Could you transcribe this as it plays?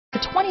The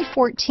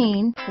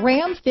 2014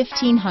 Ram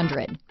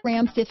 1500.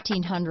 Ram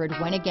 1500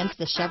 went against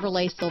the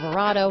Chevrolet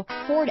Silverado,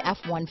 Ford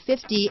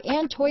F-150,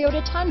 and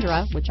Toyota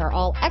Tundra, which are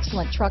all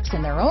excellent trucks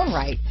in their own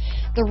right.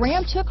 The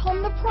Ram took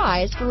home the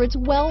prize for its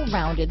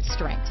well-rounded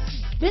strengths.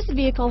 This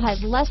vehicle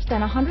has less than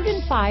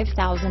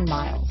 105,000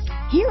 miles.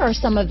 Here are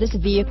some of this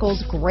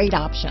vehicle's great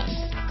options: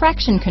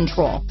 traction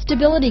control,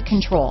 stability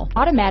control,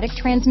 automatic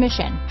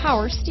transmission,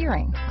 power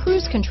steering,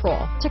 cruise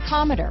control,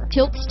 tachometer,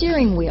 tilt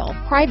steering wheel,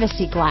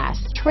 privacy glass,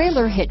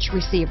 trailer hitch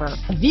receiver.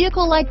 A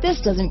vehicle like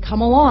this doesn't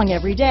come along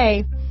every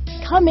day.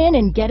 Come in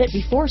and get it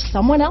before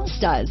someone else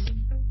does.